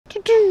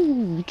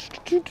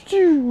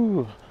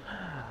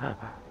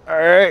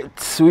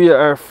Alright, we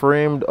are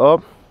framed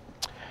up.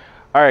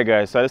 Alright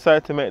guys, so I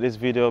decided to make this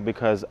video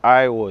because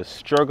I was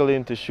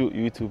struggling to shoot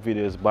YouTube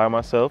videos by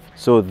myself.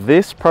 So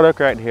this product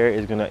right here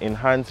is going to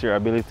enhance your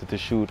ability to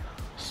shoot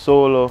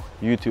solo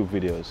YouTube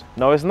videos.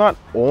 Now it's not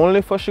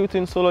only for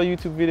shooting solo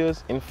YouTube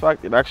videos. In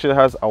fact, it actually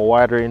has a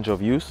wide range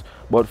of use.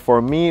 But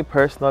for me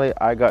personally,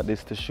 I got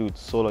this to shoot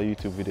solo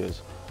YouTube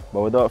videos.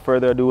 But without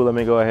further ado, let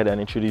me go ahead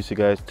and introduce you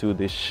guys to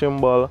the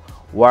Shimbal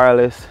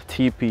Wireless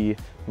TP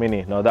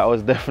Mini. Now that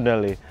was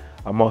definitely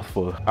a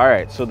mouthful.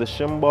 Alright, so the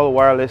Shimbal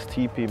Wireless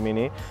TP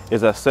Mini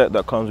is a set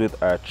that comes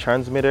with a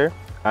transmitter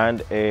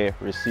and a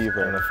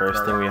receiver. And the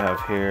first thing we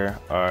have here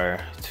are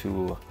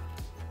two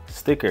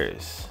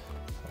stickers.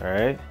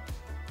 Alright,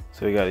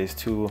 so we got these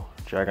two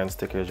dragon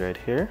stickers right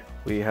here.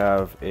 We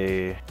have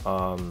a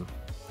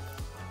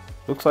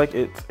looks like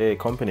it's a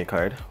company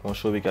card. Won't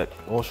show you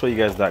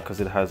guys that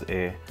because it has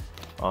a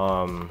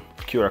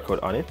QR code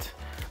on it.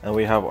 And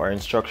we have our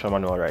instruction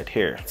manual right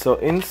here. So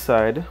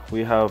inside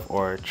we have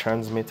our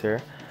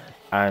transmitter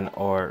and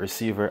our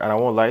receiver, and I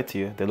won't lie to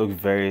you, they look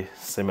very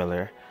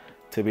similar.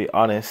 To be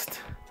honest,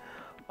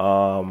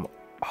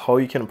 how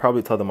you can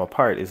probably tell them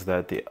apart is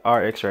that the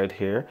RX right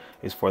here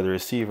is for the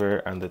receiver,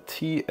 and the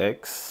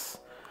TX,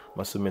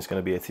 I'm assuming it's going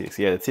to be a TX.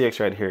 Yeah, the TX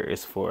right here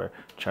is for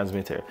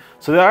transmitter.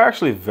 So they are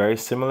actually very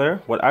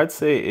similar. What I'd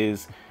say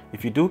is,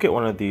 if you do get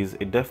one of these,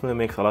 it definitely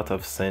makes a lot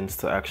of sense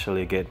to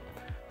actually get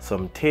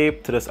some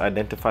tape to just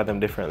identify them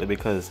differently,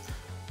 because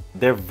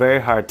they're very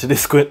hard to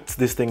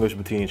distinguish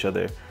between each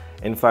other.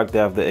 In fact, they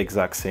have the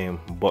exact same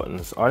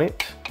buttons on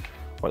it.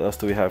 What else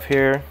do we have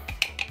here?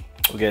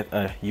 We get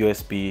a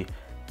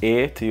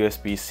USB-A to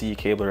USB-C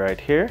cable right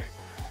here.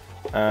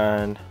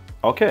 And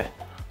okay,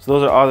 so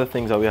those are all the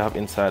things that we have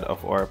inside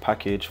of our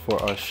package for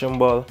our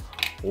Shimbal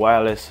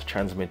wireless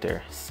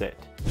transmitter set.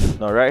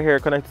 Now right here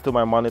connected to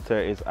my monitor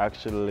is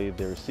actually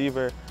the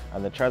receiver,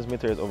 and the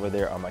transmitter is over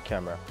there on my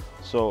camera.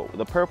 So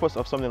the purpose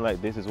of something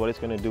like this is, what it's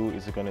going to do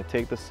is it's going to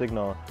take the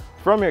signal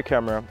from your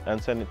camera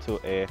and send it to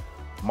a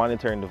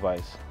monitoring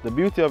device. The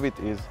beauty of it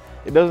is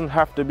it doesn't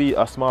have to be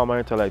a small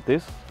monitor like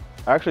this.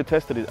 I actually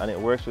tested it and it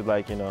works with,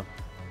 like, you know,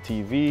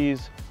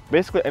 TVs.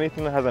 Basically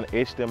anything that has an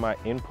HDMI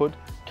input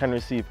can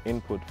receive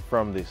input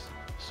from this.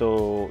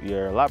 So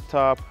your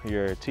laptop,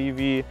 your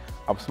TV,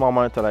 a small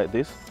monitor like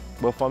this.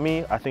 But for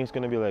me, I think it's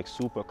going to be like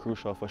super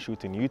crucial for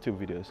shooting YouTube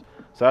videos.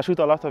 So I shoot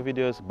a lot of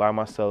videos by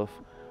myself.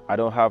 I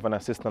don't have an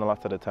assistant a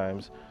lot of the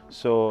times,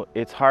 so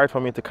it's hard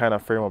for me to kind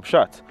of frame up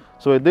shots.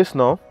 So with this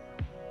now,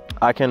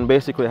 I can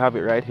basically have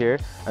it right here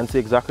and see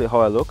exactly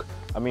how I look.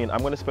 I mean, I'm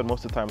going to spend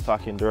most of the time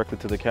talking directly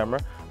to the camera,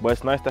 but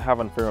it's nice to have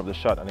and frame up the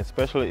shot. And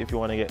especially if you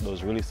want to get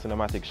those really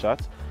cinematic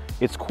shots,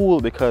 it's cool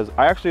because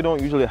I actually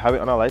don't usually have it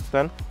on a light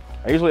stand.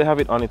 I usually have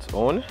it on its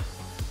own.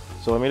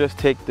 So let me just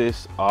take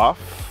this off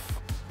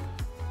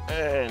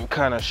and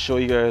kind of show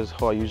you guys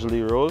how I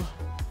usually roll.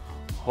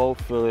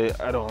 Hopefully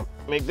I don't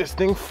make this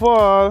thing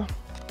fall. All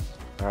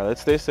right,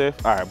 let's stay safe.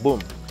 All right,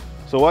 boom.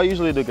 So what I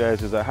usually do,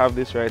 guys, is I have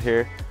this right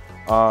here.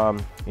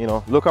 You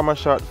know, look at my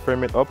shot,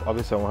 frame it up.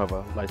 Obviously I won't have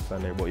a light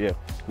stand there, but yeah,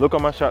 look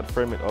at my shot,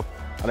 frame it up,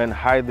 and then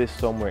hide this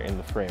somewhere in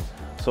the frame.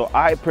 So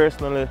I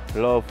personally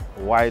love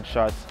wide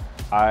shots.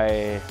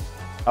 I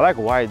like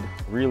wide,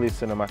 really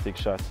cinematic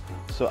shots.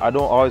 So I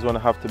don't always want to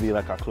have to be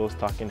like a close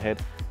talking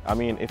head. I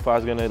mean, if I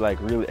was gonna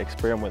like really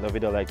experiment with a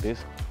video like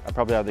this, I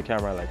probably have the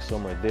camera like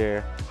somewhere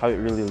there, have it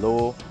really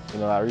low, you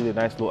know, a really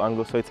nice low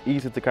angle, so it's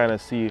easy to kind of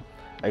see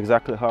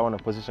exactly how I want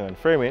to position and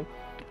frame it.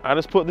 I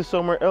just put this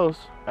somewhere else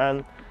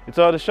and it's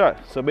all the shot.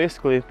 So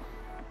basically,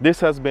 this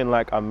has been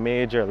like a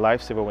major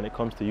lifesaver when it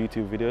comes to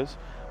YouTube videos.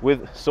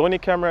 With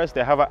Sony cameras,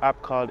 they have an app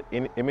called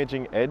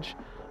Imaging Edge,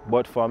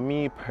 but for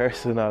me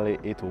personally,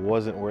 it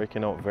wasn't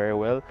working out very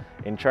well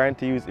in trying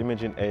to use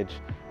Imaging Edge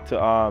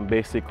to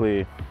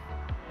basically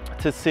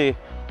to see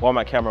what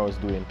my camera was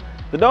doing.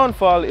 The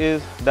downfall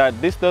is that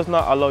this does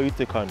not allow you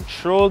to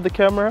control the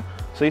camera,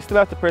 so you still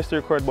have to press the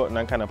record button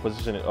and kind of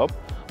position it up.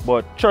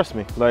 But trust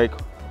me, like,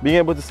 being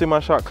able to see my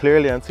shot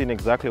clearly and seeing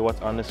exactly what's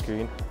on the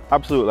screen,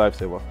 absolute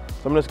lifesaver.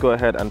 So I'm just go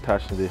ahead and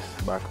attach this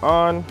back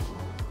on.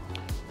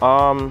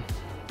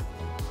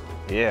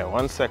 Yeah,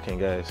 1 second,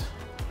 guys.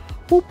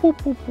 Boop, boop,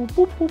 boop, boop,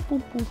 boop, boop,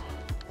 boop, boop.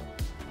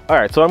 All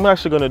right, so what I'm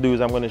actually going to do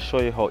is I'm going to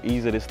show you how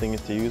easy this thing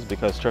is to use,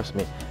 because trust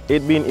me,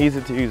 it being easy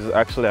to use is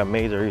actually a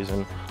major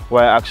reason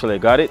why I actually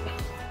got it.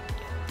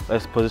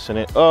 Let's position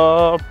it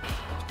up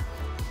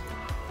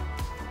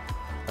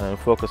and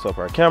focus up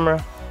our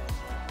camera.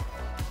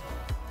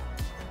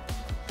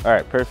 All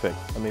right, perfect.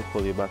 Let me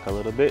pull you back a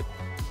little bit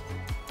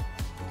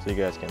so you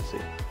guys can see.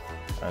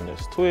 And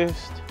just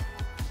twist.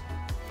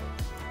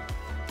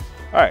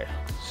 All right,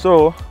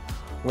 so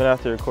I'm gonna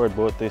have to record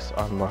both this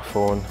on my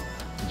phone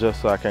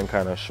just so I can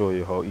kind of show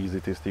you how easy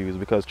it is to use,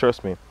 because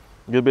trust me,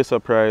 you'll be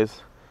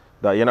surprised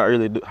that you're not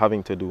really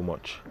having to do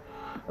much.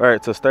 All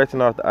right, so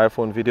starting off the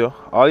iPhone video,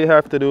 all you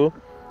have to do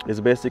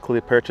is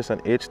basically purchase an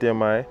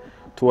HDMI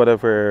to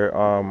whatever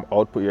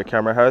output your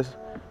camera has.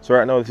 So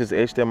right now this is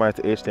HDMI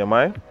to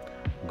HDMI,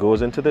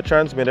 goes into the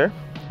transmitter,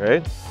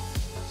 right?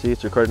 See,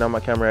 it's recording on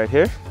my camera right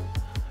here.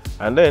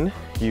 And then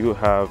you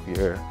have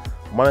your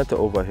monitor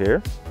over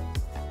here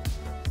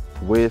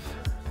with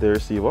the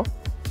receiver,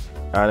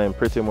 and then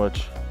pretty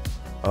much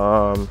you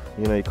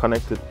know, you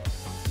connect it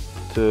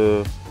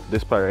to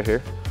this part right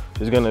here.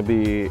 It's gonna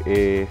be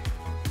a,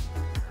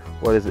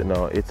 what is it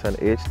now? It's an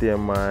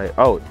HDMI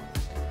out.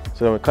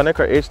 So then we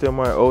connect our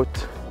HDMI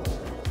out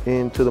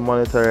into the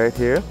monitor right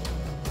here,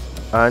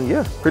 and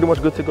yeah, pretty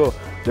much good to go.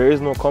 There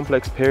is no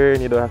complex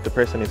pairing. You don't have to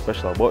press any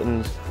special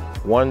buttons.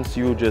 Once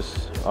you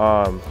just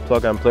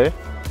plug and play,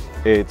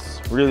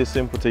 it's really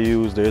simple to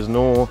use. There's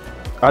no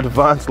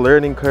advanced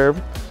learning curve.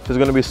 So it's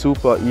going to be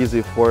super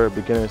easy for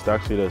beginners to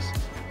actually just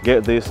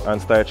get this and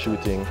start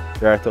shooting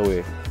right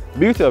away.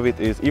 Beauty of it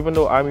is, even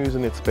though I'm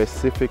using it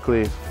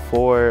specifically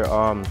for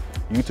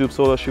YouTube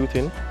solo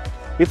shooting,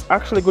 it's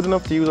actually good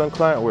enough to use on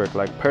client work.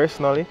 Like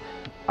personally,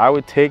 I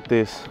would take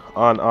this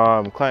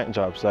on client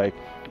jobs. Like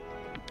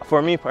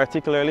for me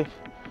particularly,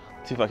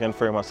 see if I can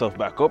frame myself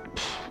back up.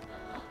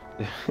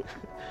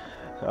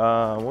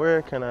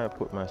 Where can I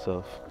put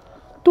myself?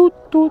 Toot,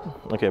 toot.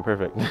 Okay,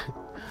 perfect.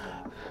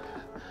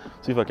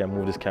 See if I can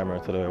move this camera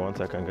to the way. 1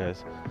 second,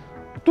 guys.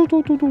 Toot,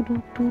 toot, toot, toot,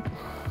 toot, toot.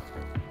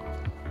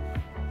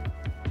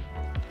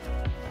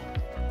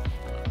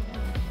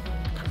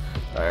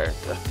 Alright,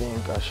 I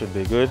think I should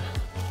be good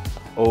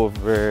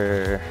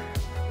over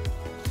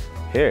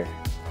here.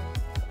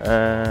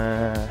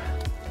 Yeah,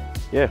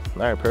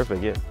 alright,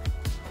 perfect, yeah.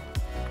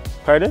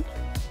 Pardon?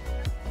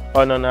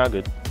 Oh, no, not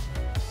good.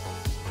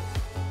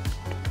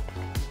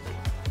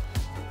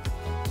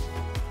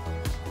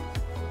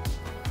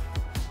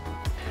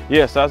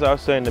 Yes, as I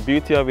was saying, the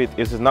beauty of it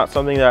is it's not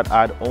something that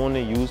I'd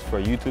only use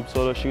for YouTube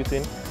solo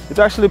shooting. It's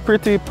actually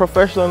pretty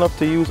professional enough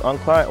to use on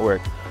client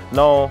work.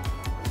 Now,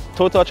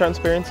 total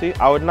transparency,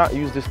 I would not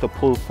use this to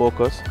pull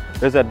focus.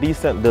 There's a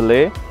decent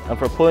delay, and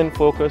for pulling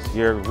focus,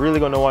 you're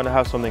really going to want to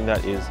have something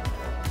that is,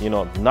 you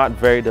know, not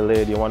very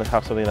delayed. You want to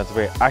have something that's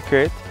very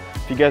accurate.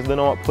 If you guys don't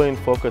know what pulling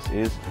focus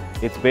is,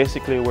 it's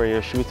basically where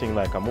you're shooting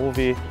like a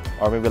movie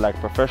or maybe like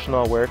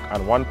professional work,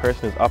 and one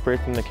person is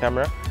operating the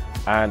camera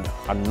and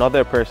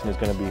another person is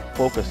going to be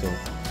focusing.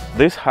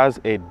 This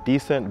has a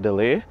decent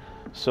delay,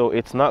 so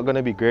it's not going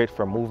to be great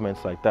for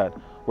movements like that.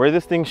 Where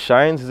this thing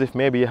shines is if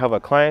maybe you have a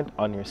client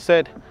on your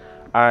set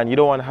and you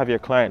don't want to have your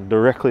client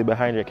directly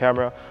behind your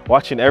camera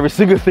watching every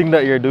single thing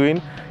that you're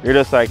doing. You're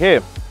just like, hey,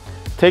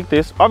 take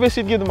this.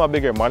 Obviously give them a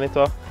bigger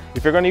monitor.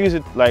 If you're going to use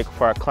it like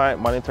for a client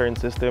monitoring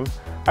system,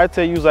 I'd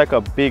say use like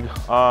a big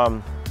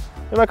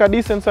like a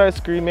decent sized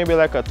screen, maybe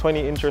like a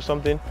 20-inch or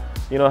something.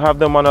 You know, have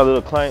them on a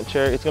little client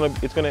chair. It's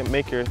gonna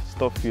make your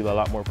stuff feel a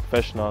lot more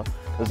professional.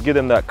 Just give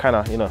them that kind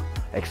of, you know,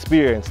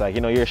 experience. Like, you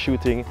know, you're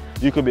shooting,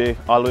 you could be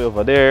all the way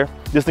over there.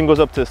 This thing goes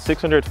up to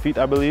 600 feet,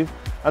 I believe.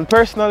 And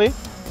personally,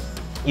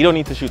 you don't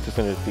need to shoot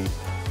 600 feet.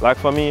 Like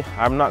for me,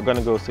 I'm not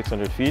gonna go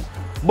 600 feet.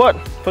 But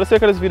for the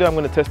sake of this video, I'm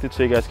gonna test it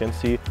so you guys can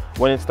see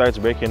when it starts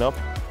breaking up.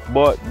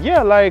 But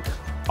yeah, like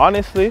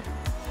honestly,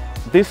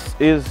 this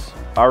is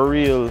a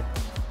real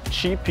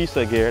cheap piece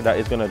of gear that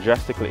is gonna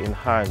drastically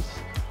enhance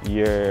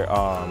your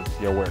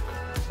work,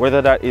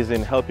 whether that is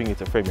in helping you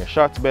to frame your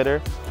shots better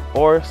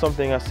or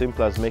something as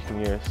simple as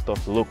making your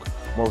stuff look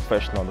more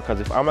professional. Because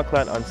if I'm a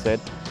client on set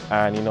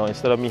and, you know,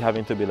 instead of me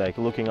having to be like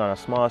looking on a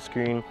small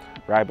screen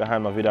right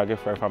behind my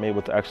videographer, if I'm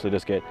able to actually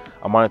just get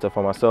a monitor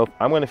for myself,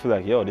 I'm gonna feel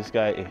like, yo, this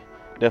guy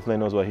definitely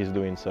knows what he's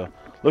doing. So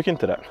look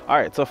into that. All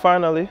right, so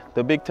finally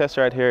the big test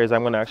right here is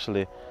I'm gonna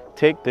actually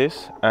take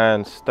this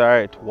and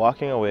start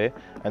walking away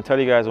and tell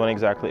you guys when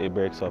exactly it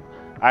breaks up.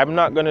 I'm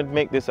not gonna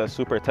make this a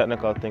super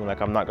technical thing.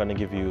 Like, I'm not gonna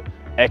give you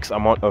X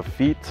amount of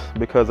feet,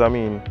 because I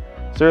mean,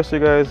 seriously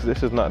guys,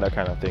 this is not that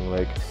kind of thing.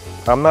 Like,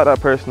 I'm not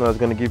that person that's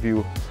gonna give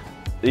you,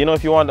 you know,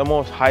 if you want the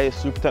most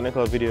highest super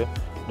technical video,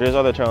 there's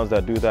other channels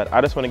that do that.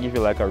 I just want to give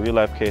you like a real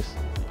life case,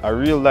 a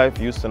real life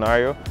use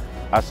scenario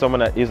as someone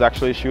that is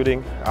actually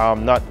shooting,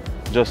 not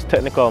just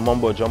technical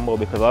mumbo jumbo,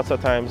 because lots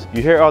of times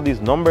you hear all these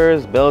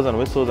numbers, bells and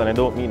whistles, and they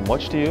don't mean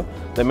much to you.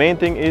 The main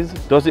thing is,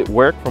 does it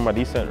work from a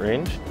decent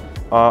range?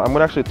 I'm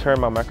gonna actually turn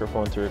my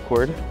microphone to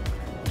record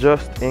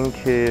just in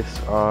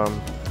case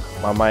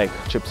my mic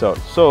chips out.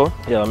 So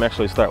yeah, let me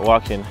actually start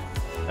walking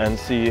and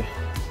see.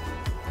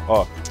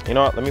 Oh, you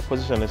know what, let me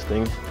position this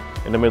thing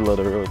in the middle of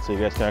the road so you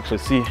guys can actually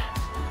see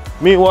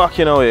me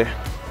walking away.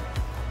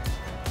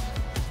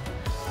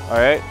 All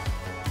right,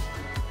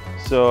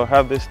 so I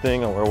have this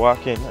thing and we're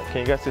walking.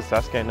 Can you guys see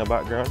Sasuke in the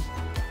background?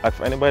 Like,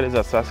 if anybody is a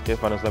Sasuke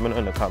fan, just let me know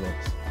in the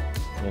comments.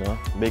 You know,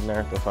 big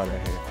Naruto fan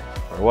right here.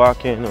 We're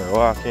walking, we're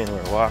walking,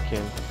 we're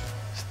walking.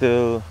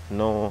 Still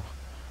no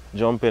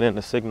jumping in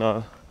the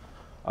signal.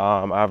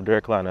 I have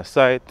direct line of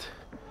sight.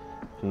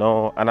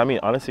 No, and I mean,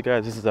 honestly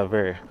guys, this is a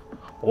very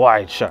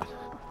wide shot.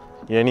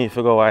 You need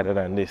to go wider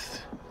than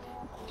this.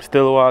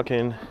 Still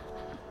walking.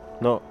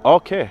 No,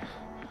 okay.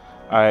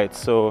 All right,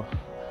 so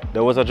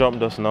there was a jump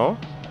just now.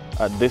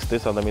 At this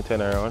distance, let me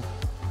turn around.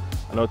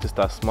 I noticed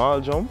a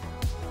small jump,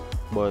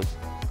 but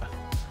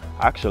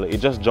actually it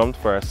just jumped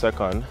for a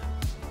second.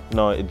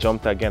 No, it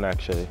jumped again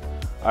actually.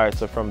 All right,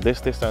 so from this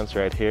distance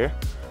right here,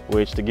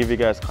 which, to give you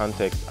guys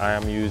context, I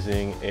am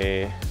using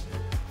a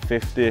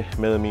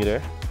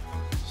 50mm.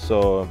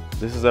 So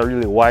this is a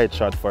really wide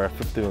shot for a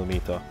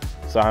 50mm.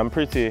 So I'm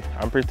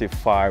pretty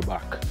far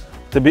back,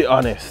 to be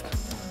honest.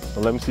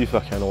 So let me see if I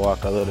can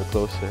walk a little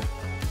closer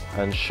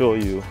and show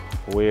you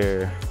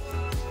where.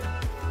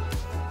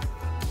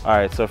 All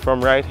right, so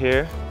from right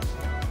here,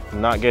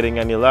 not getting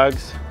any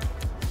lags.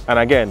 And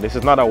again, this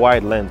is not a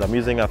wide lens, I'm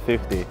using a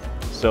 50.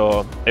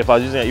 So if I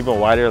was using an even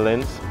wider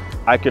lens,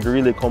 I could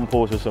really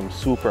compose with some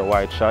super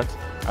wide shots.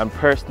 And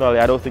personally,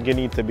 I don't think you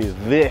need to be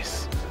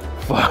this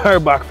far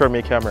back from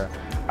your camera.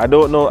 I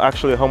don't know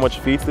actually how much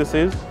feet this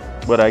is,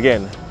 but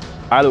again,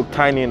 I look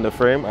tiny in the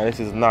frame and this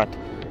is not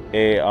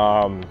a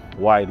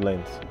wide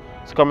lens.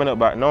 It's coming up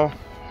back now.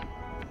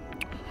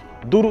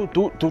 Do do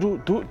do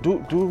do do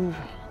do do.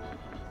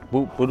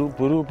 Boop boop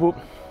boop boop.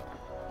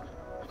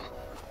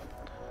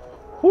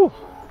 Whew.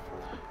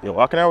 Yo,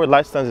 walking out with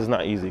light stands is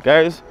not easy,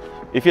 guys.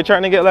 If you're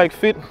trying to get like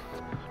fit,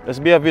 let's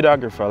be a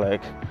videographer.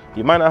 Like,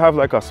 you might not have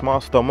like a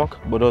small stomach,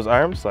 but those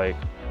arms, like,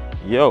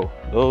 yo,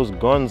 those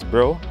guns,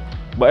 bro.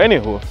 But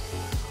anywho,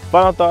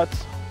 final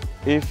thoughts.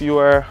 If you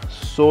are a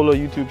solo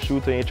YouTube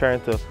shooter and you're trying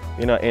to,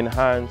 you know,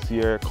 enhance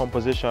your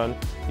composition,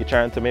 you're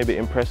trying to maybe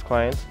impress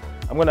clients,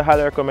 I'm gonna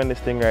highly recommend this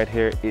thing right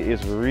here. It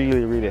is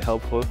really, really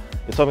helpful.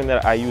 It's something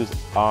that I use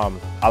a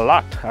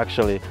lot,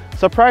 actually,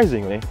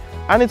 surprisingly,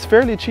 and it's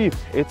fairly cheap.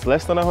 It's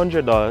less than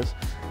 $100,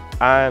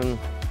 and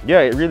yeah,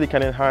 it really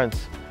can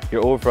enhance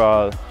your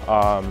overall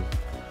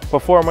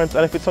performance.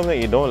 And if it's something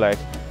you don't like,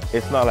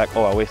 it's not like,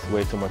 oh, I wasted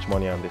way too much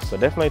money on this. So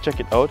definitely check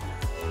it out.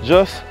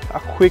 Just a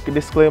quick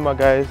disclaimer,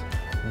 guys.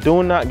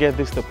 Do not get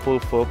this to full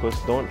focus.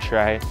 Don't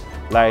try.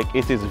 Like,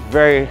 it is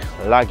very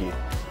laggy.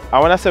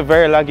 And when I say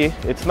very laggy,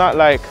 it's not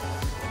like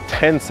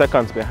 10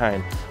 seconds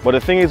behind. But the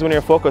thing is, when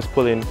you're focus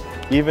pulling,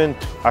 even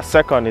a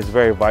second is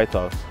very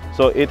vital.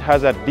 So it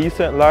has a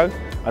decent lag,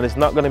 and it's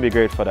not going to be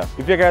great for that.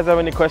 If you guys have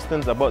any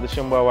questions about the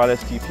Shimba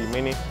Wireless TP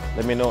Mini,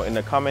 let me know in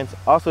the comments.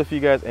 Also, if you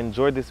guys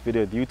enjoyed this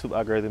video, the YouTube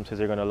algorithm says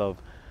you're going to love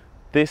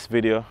this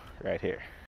video right here.